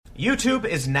YouTube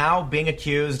is now being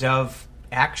accused of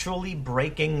actually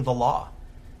breaking the law.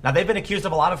 Now, they've been accused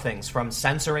of a lot of things, from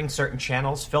censoring certain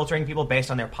channels, filtering people based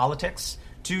on their politics,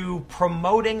 to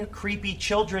promoting creepy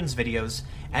children's videos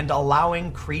and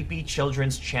allowing creepy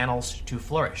children's channels to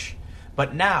flourish.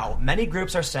 But now, many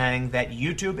groups are saying that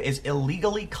YouTube is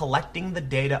illegally collecting the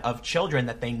data of children,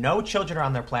 that they know children are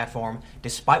on their platform,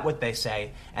 despite what they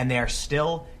say, and they are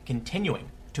still continuing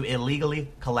to illegally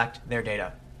collect their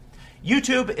data.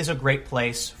 YouTube is a great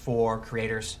place for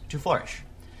creators to flourish.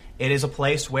 It is a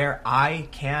place where I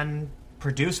can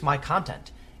produce my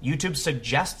content. YouTube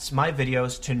suggests my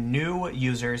videos to new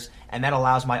users, and that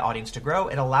allows my audience to grow.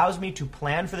 It allows me to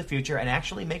plan for the future and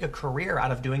actually make a career out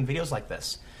of doing videos like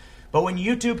this. But when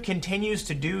YouTube continues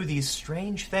to do these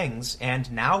strange things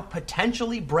and now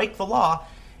potentially break the law,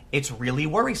 it's really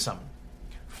worrisome.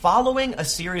 Following a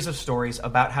series of stories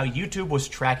about how YouTube was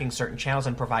tracking certain channels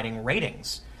and providing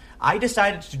ratings, I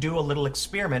decided to do a little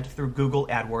experiment through Google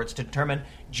AdWords to determine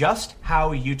just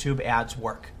how YouTube ads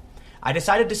work. I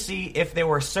decided to see if there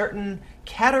were certain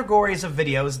categories of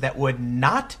videos that would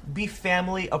not be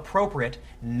family appropriate,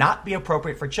 not be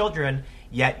appropriate for children,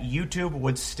 yet YouTube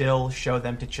would still show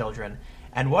them to children.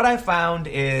 And what I found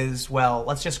is, well,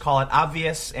 let's just call it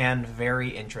obvious and very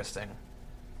interesting.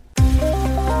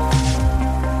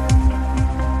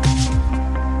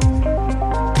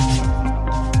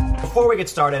 Before we get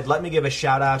started, let me give a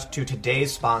shout out to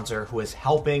today's sponsor who is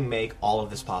helping make all of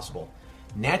this possible.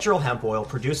 Natural Hemp Oil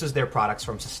produces their products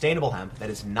from sustainable hemp that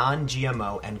is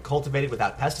non-GMO and cultivated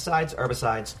without pesticides,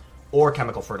 herbicides, or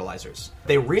chemical fertilizers.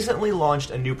 They recently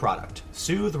launched a new product,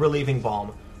 Soothe Relieving Balm,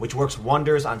 which works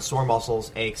wonders on sore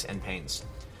muscles, aches, and pains.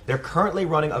 They're currently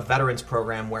running a veterans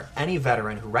program where any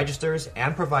veteran who registers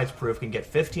and provides proof can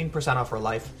get 15% off for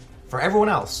life. For everyone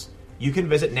else, you can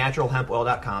visit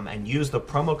naturalhempoil.com and use the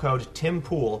promo code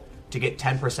TIMPOOL to get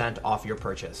 10% off your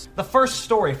purchase. The first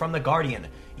story from The Guardian: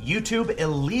 YouTube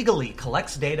illegally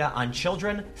collects data on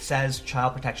children, says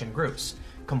child protection groups.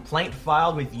 Complaint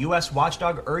filed with U.S.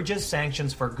 watchdog urges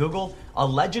sanctions for Google,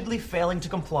 allegedly failing to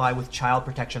comply with child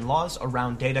protection laws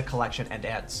around data collection and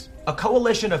ads. A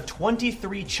coalition of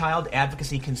 23 child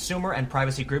advocacy, consumer, and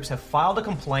privacy groups have filed a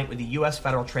complaint with the U.S.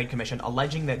 Federal Trade Commission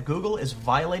alleging that Google is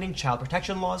violating child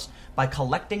protection laws by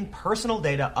collecting personal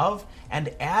data of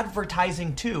and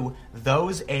advertising to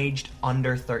those aged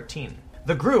under 13.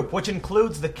 The group, which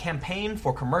includes the Campaign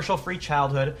for Commercial-Free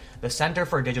Childhood, the Center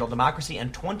for Digital Democracy,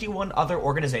 and 21 other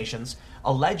organizations,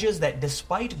 alleges that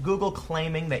despite Google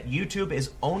claiming that YouTube is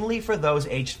only for those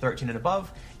aged 13 and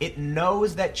above, it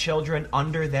knows that children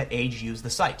under that age use the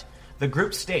site. The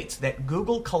group states that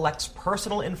Google collects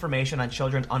personal information on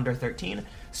children under 13,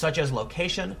 such as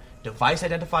location, device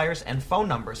identifiers, and phone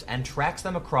numbers, and tracks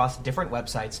them across different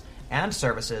websites and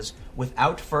services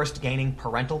without first gaining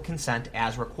parental consent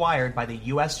as required by the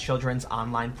U.S. Children's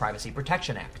Online Privacy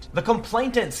Protection Act. The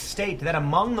complainants state that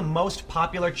among the most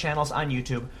popular channels on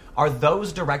YouTube are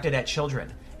those directed at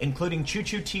children, including Choo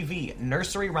Choo TV,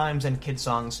 nursery rhymes and kid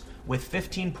songs, with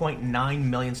 15.9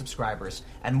 million subscribers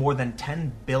and more than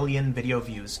 10 billion video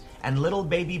views, and Little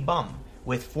Baby Bum,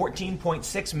 with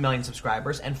 14.6 million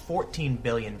subscribers and 14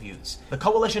 billion views. The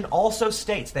coalition also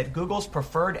states that Google's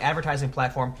preferred advertising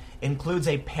platform includes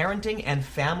a parenting and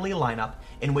family lineup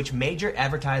in which major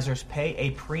advertisers pay a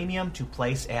premium to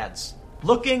place ads.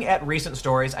 Looking at recent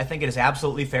stories, I think it is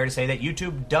absolutely fair to say that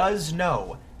YouTube does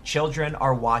know children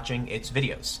are watching its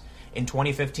videos. In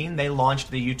 2015, they launched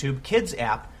the YouTube Kids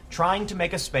app, trying to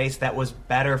make a space that was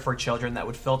better for children that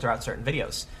would filter out certain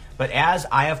videos. But as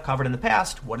I have covered in the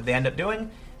past, what did they end up doing?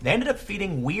 They ended up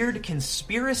feeding weird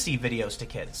conspiracy videos to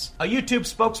kids. A YouTube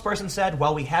spokesperson said,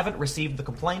 "While we haven't received the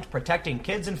complaint, protecting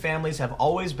kids and families have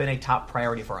always been a top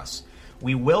priority for us.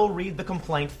 We will read the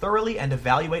complaint thoroughly and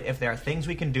evaluate if there are things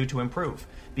we can do to improve.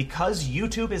 Because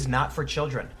YouTube is not for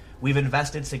children, we've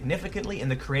invested significantly in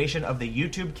the creation of the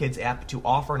YouTube Kids app to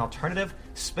offer an alternative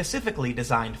specifically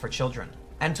designed for children."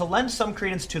 And to lend some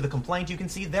credence to the complaint, you can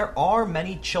see there are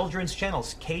many children's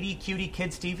channels. Katie Cutie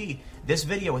Kids TV, this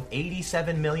video with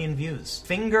 87 million views.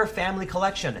 Finger Family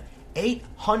Collection,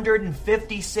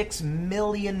 856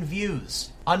 million views.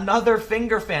 Another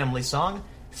Finger Family song,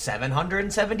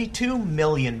 772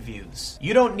 million views.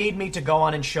 You don't need me to go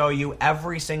on and show you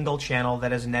every single channel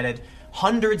that has netted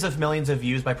hundreds of millions of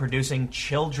views by producing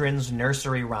children's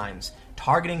nursery rhymes,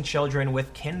 targeting children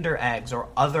with Kinder eggs or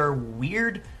other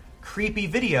weird, creepy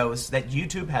videos that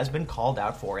YouTube has been called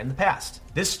out for in the past.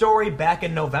 This story back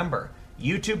in November,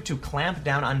 YouTube to clamp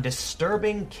down on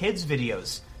disturbing kids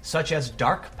videos such as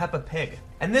Dark Peppa Pig.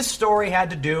 And this story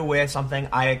had to do with something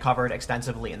I had covered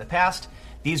extensively in the past.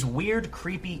 these weird,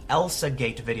 creepy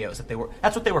Elsa-gate videos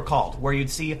that's what they were called, where you'd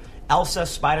see Elsa,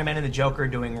 Spider-Man, and the Joker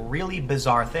doing really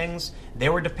bizarre things. They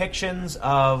were depictions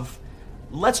of,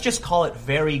 let's just call it,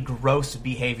 very gross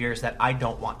behaviors that I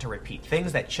don't want to repeat.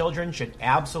 Things that children should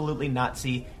absolutely not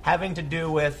see, having to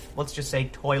do with, let's just say,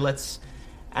 toilets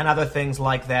and other things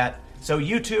like that. So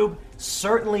YouTube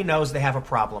certainly knows they have a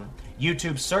problem.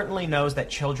 YouTube certainly knows that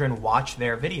children watch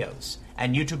their videos,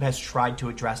 and YouTube has tried to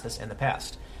address this in the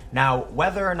past. Now,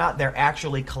 whether or not they're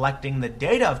actually collecting the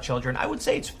data of children, I would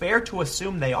say it's fair to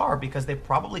assume they are, because they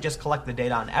probably just collect the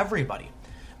data on everybody.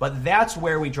 But that's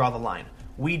where we draw the line.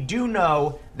 We do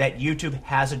know that YouTube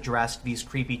has addressed these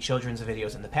creepy children's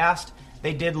videos in the past.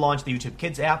 They did launch the YouTube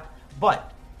Kids app,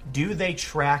 but do they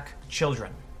track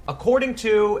children? According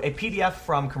to a PDF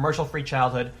from Commercial Free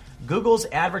Childhood, Google's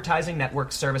advertising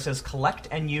network services collect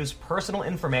and use personal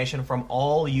information from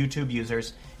all YouTube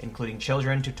users, including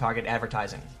children, to target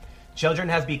advertising. Children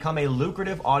have become a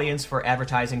lucrative audience for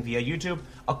advertising via YouTube.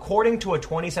 According to a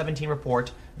 2017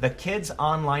 report, the kids'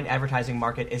 online advertising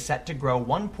market is set to grow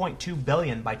 $1.2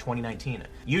 billion by 2019.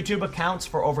 YouTube accounts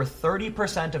for over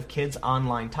 30% of kids'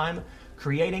 online time,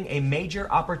 creating a major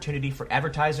opportunity for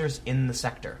advertisers in the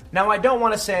sector. Now, I don't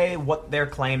want to say what they're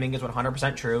claiming is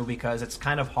 100% true, because it's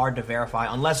kind of hard to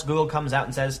verify unless Google comes out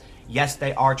and says, yes,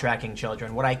 they are tracking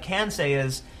children. What I can say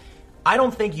is, I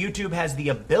don't think YouTube has the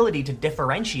ability to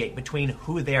differentiate between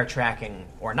who they are tracking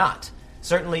or not.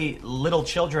 Certainly, little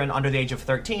children under the age of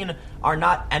 13 are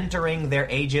not entering their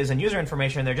ages and user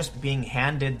information. They're just being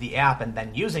handed the app and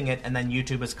then using it, and then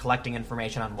YouTube is collecting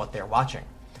information on what they're watching.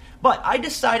 But I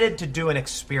decided to do an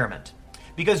experiment,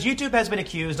 because YouTube has been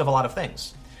accused of a lot of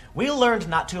things. We learned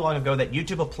not too long ago that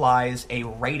YouTube applies a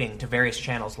rating to various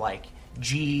channels like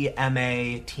G,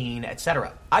 MA, Teen,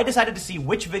 etc. I decided to see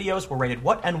which videos were rated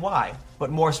what and why, but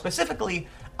more specifically,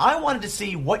 I wanted to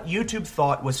see what YouTube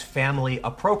thought was family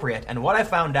appropriate, and what I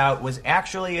found out was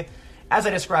actually, as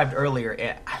I described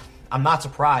earlier, I'm not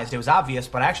surprised, it was obvious,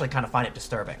 but I actually kind of find it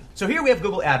disturbing. So here we have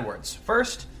Google AdWords.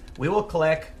 First, we will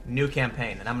click New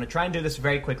Campaign, and I'm going to try and do this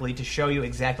very quickly to show you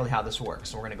exactly how this works.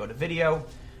 So we're going to go to Video,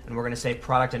 and we're going to say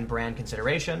Product and Brand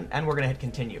Consideration, and we're going to hit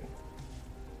Continue.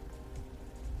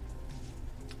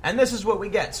 And this is what we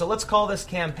get. So let's call this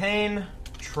campaign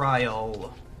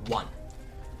Trial 1.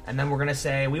 And then we're going to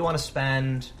say we want to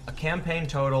spend a campaign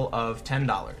total of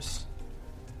 $10.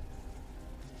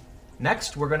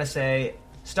 Next, we're going to say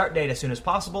start date as soon as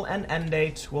possible, and end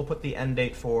date, we'll put the end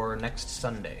date for next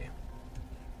Sunday.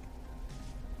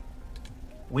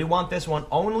 We want this one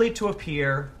only to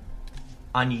appear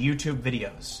on YouTube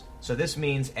videos. So this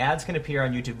means ads can appear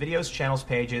on YouTube videos, channels,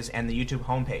 pages, and the YouTube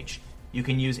homepage. You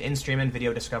can use in-stream and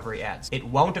video discovery ads. It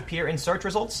won't appear in search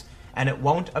results, and it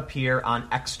won't appear on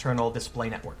external display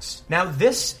networks. Now,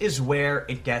 this is where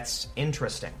it gets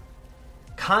interesting.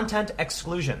 Content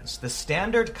exclusions. The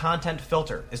standard content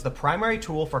filter is the primary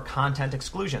tool for content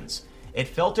exclusions. It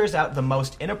filters out the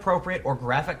most inappropriate or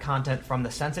graphic content from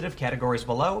the sensitive categories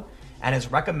below, and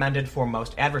is recommended for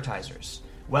most advertisers.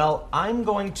 Well, I'm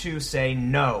going to say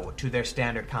no to their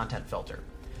standard content filter.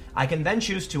 I can then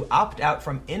choose to opt out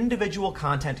from individual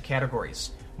content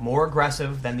categories, more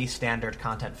aggressive than the standard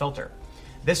content filter.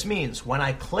 This means when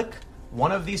I click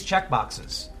one of these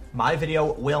checkboxes, my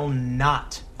video will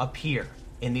not appear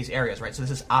in these areas, right? So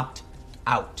this is opt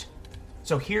out.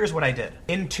 So here's what I did.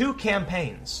 In 2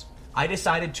 campaigns, I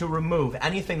decided to remove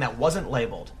anything that wasn't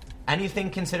labeled, anything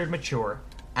considered mature,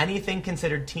 anything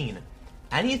considered teen,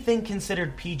 anything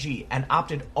considered PG, and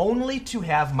opted only to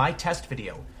have my test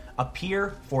video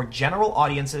appear for general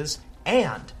audiences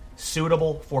and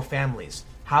suitable for families.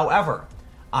 However,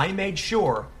 I made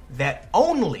sure that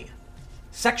only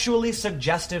sexually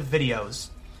suggestive videos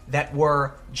that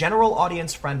were general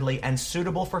audience friendly and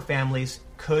suitable for families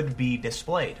could be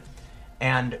displayed.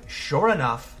 And sure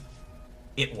enough,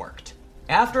 it worked.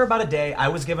 After about a day, I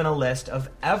was given a list of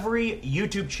every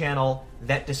YouTube channel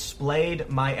that displayed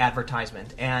my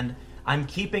advertisement, and I'm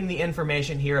keeping the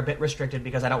information here a bit restricted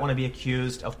because I don't want to be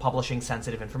accused of publishing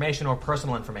sensitive information or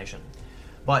personal information.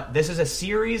 But this is a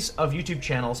series of YouTube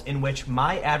channels in which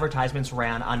my advertisements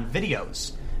ran on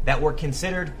videos that were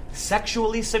considered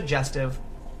sexually suggestive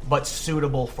but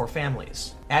suitable for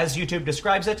families. As YouTube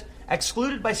describes it,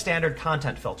 excluded by standard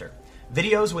content filter.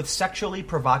 Videos with sexually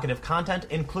provocative content,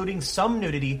 including some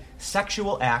nudity,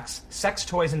 sexual acts, sex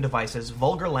toys and devices,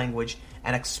 vulgar language,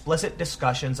 and explicit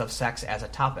discussions of sex as a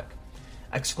topic.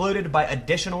 Excluded by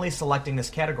additionally selecting this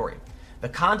category. The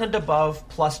content above,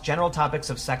 plus general topics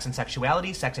of sex and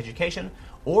sexuality, sex education,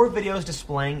 or videos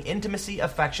displaying intimacy,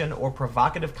 affection, or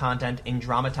provocative content in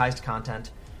dramatized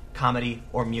content, comedy,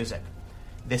 or music.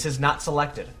 This is not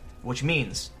selected. which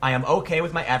means I am okay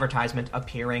with my advertisement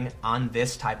appearing on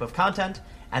this type of content,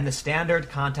 and the standard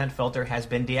content filter has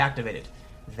been deactivated.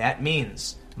 That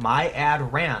means my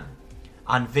ad ran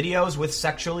on videos with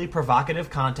sexually provocative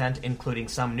content, including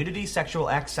some nudity, sexual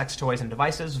acts, sex toys and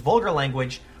devices, vulgar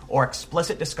language, or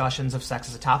explicit discussions of sex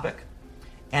as a topic,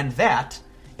 and that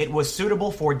it was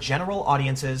suitable for general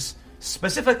audiences,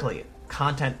 specifically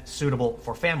content suitable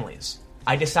for families.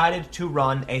 I decided to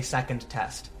run a second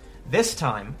test. This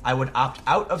time, I would opt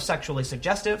out of sexually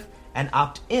suggestive and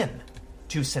opt in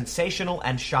to sensational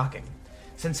and shocking.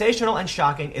 Sensational and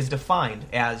shocking is defined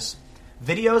as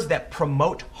videos that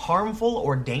promote harmful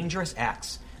or dangerous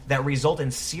acts that result in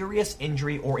serious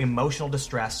injury or emotional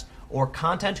distress, or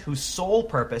content whose sole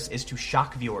purpose is to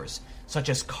shock viewers, such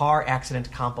as car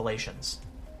accident compilations.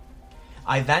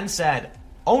 I then said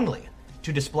only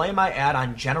to display my ad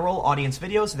on general audience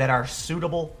videos that are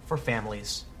suitable for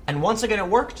families. And once again it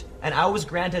worked, and I was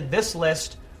granted this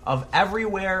list of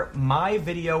everywhere my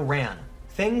video ran.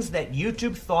 Things that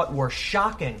YouTube thought were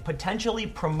shocking, potentially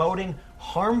promoting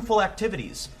harmful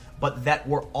activities, but that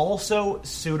were also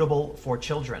suitable for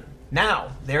children.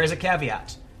 Now, there is a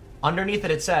caveat. Underneath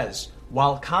it says,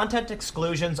 while content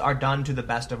exclusions are done to the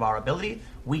best of our ability,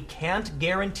 we can't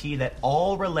guarantee that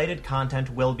all related content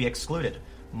will be excluded.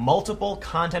 Multiple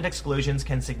content exclusions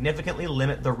can significantly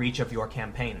limit the reach of your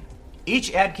campaign.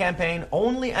 Each ad campaign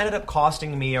only ended up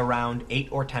costing me around $8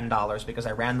 or $10 because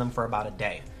I ran them for about a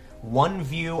day. One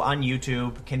view on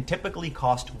YouTube can typically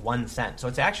cost 1 cent, so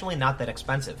it's actually not that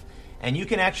expensive. And you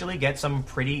can actually get some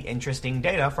pretty interesting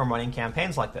data from running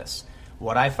campaigns like this.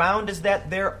 What I found is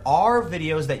that there are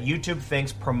videos that YouTube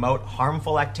thinks promote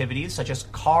harmful activities, such as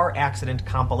car accident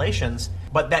compilations,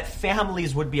 but that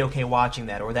families would be okay watching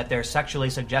that, or that they're sexually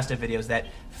suggestive videos that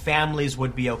families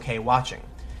would be okay watching.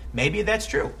 Maybe that's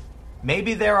true.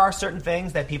 Maybe there are certain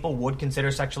things that people would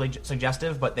consider sexually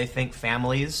suggestive, but they think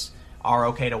families are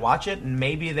okay to watch it, and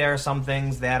maybe there are some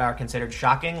things that are considered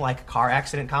shocking, like car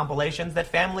accident compilations, that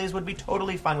families would be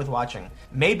totally fine with watching.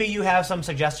 Maybe you have some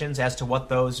suggestions as to what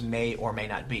those may or may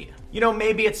not be. You know,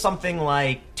 maybe it's something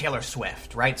like Taylor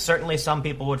Swift, right? Certainly some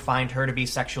people would find her to be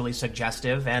sexually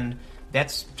suggestive, and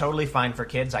that's totally fine for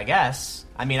kids, I guess.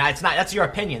 I mean, that's your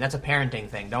opinion. That's a parenting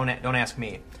thing. Don't ask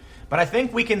me. But I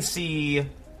think I can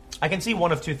see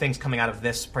one of two things coming out of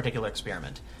this particular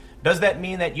experiment. Does that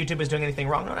mean that YouTube is doing anything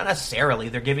wrong? No, not necessarily.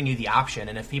 They're giving you the option,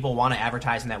 and if people want to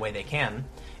advertise in that way, they can.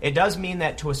 It does mean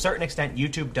that to a certain extent,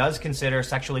 YouTube does consider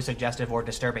sexually suggestive or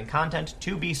disturbing content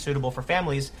to be suitable for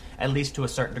families, at least to a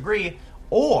certain degree,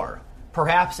 or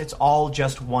perhaps it's all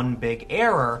just one big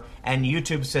error, and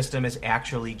YouTube's system is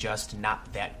actually just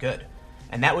not that good.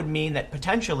 And that would mean that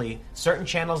potentially certain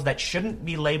channels that shouldn't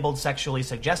be labeled sexually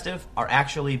suggestive are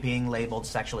actually being labeled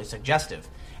sexually suggestive.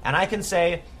 And I can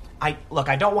say, I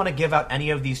don't want to give out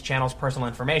any of these channels' personal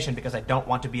information because I don't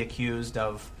want to be accused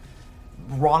of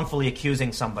wrongfully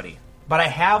accusing somebody. But I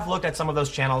have looked at some of those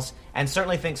channels and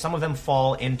certainly think some of them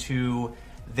fall into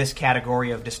this category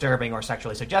of disturbing or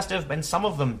sexually suggestive, and some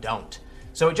of them don't.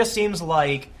 So it just seems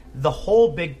like the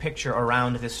whole big picture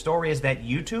around this story is that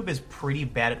YouTube is pretty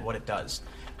bad at what it does.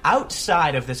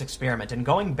 Outside of this experiment, and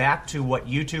going back to what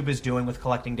YouTube is doing with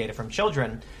collecting data from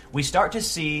children, we start to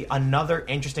see another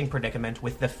interesting predicament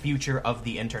with the future of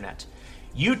the internet.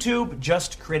 YouTube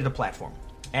just created a platform,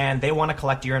 and they want to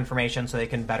collect your information so they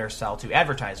can better sell to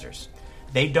advertisers.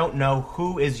 They don't know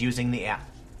who is using the app.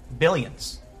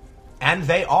 Billions. And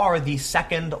they are the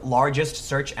second largest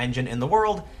search engine in the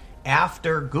world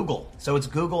after Google. So it's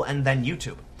Google and then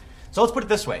YouTube. So let's put it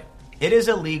this way. It is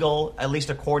illegal, at least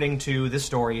according to this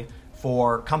story,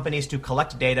 for companies to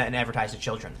collect data and advertise to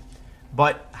children.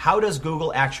 But how does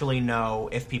Google actually know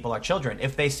if people are children?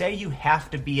 If they say you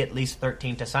have to be at least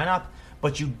 13 to sign up,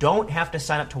 but you don't have to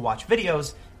sign up to watch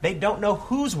videos, they don't know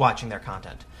who's watching their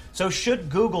content. So should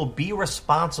Google be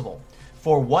responsible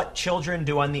for what children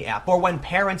do on the app, or when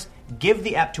parents give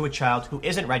the app to a child who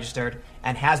isn't registered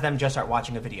and has them just start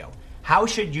watching a video? How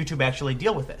should YouTube actually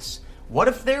deal with this? What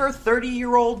if there are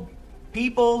 30-year-old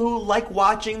people who like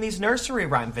watching these nursery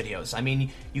rhyme videos? I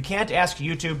mean, you can't ask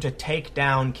YouTube to take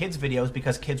down kids' videos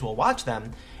because kids will watch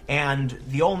them, and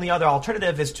the only other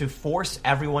alternative is to force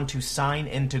everyone to sign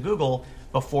into Google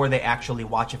before they actually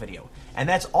watch a video. And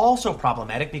that's also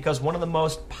problematic because one of the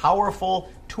most powerful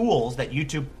tools that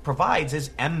YouTube provides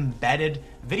is embedded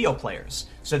video players,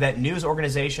 so that news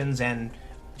organizations and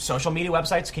social media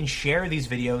websites can share these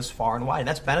videos far and wide.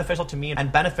 That's beneficial to me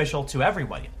and beneficial to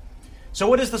everybody. So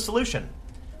what is the solution?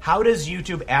 How does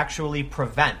YouTube actually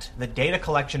prevent the data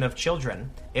collection of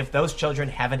children if those children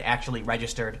haven't actually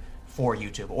registered for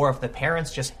YouTube, or if the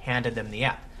parents just handed them the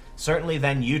app? certainly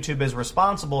then YouTube is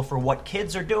responsible for what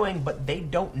kids are doing, but they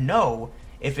don't know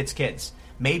if it's kids.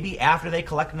 Maybe after they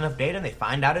collect enough data and they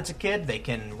find out it's a kid, they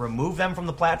can remove them from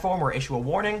the platform or issue a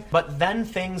warning, but then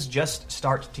things just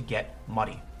start to get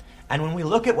muddy. And when we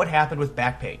look at what happened with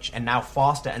Backpage and now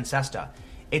FOSTA and SESTA,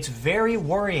 it's very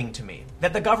worrying to me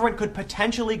that the government could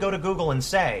potentially go to Google and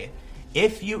say,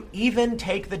 if you even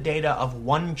take the data of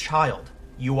one child,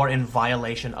 you are in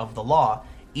violation of the law,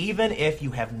 even if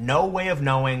you have no way of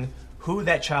knowing who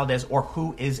that child is or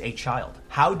who is a child.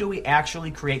 How do we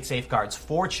actually create safeguards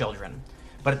for children,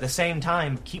 but at the same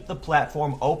time keep the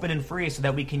platform open and free so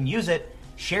that we can use it,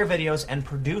 share videos, and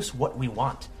produce what we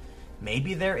want?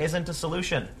 Maybe there isn't a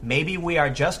solution. Maybe we are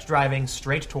just driving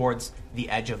straight towards the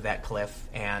edge of that cliff,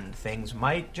 and things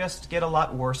might just get a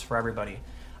lot worse for everybody.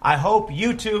 I hope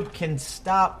YouTube can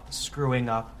stop screwing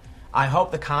up. I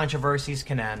hope the controversies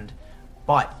can end,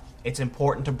 but it's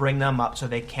important to bring them up so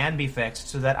they can be fixed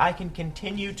so that I can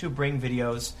continue to bring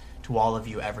videos to all of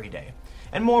you every day.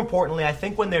 And more importantly, I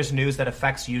think when there's news that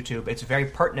affects YouTube, it's very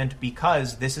pertinent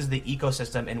because this is the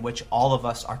ecosystem in which all of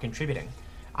us are contributing.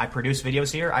 I produce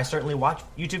videos here. I certainly watch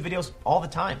YouTube videos all the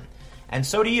time. And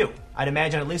so do you. I'd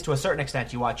imagine at least to a certain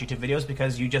extent you watch YouTube videos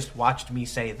because you just watched me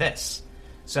say this.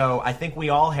 So I think we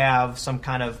all have some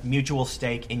kind of mutual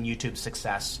stake in YouTube's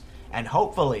success. And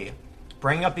hopefully,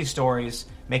 bringing up these stories,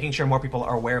 making sure more people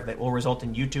are aware of it will result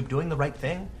in YouTube doing the right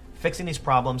thing, fixing these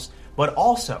problems, but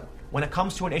also when it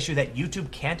comes to an issue that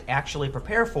YouTube can't actually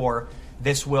prepare for,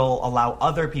 this will allow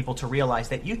other people to realize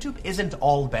that YouTube isn't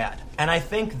all bad. And I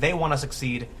think they want to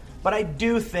succeed, but I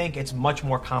do think it's much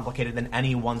more complicated than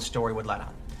any one story would let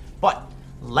on. But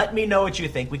let me know what you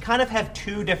think. We kind of have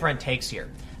two different takes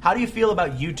here. How do you feel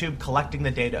about YouTube collecting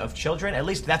the data of children? At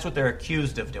least that's what they're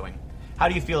accused of doing. How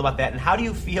do you feel about that? And how do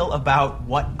you feel about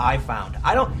what I found?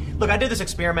 I did this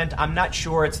experiment. I'm not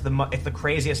sure it's the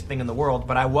craziest thing in the world,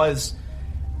 but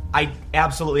I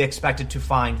absolutely expected to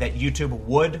find that YouTube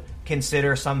would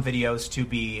consider some videos to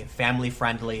be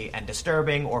family-friendly and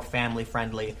disturbing or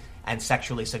family-friendly and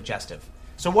sexually suggestive.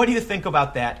 So what do you think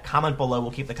about that? Comment below.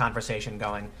 We'll keep the conversation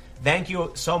going. Thank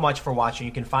you so much for watching.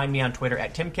 You can find me on Twitter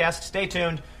at Timcast. Stay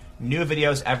tuned. New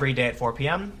videos every day at 4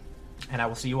 p.m., and I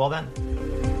will see you all then.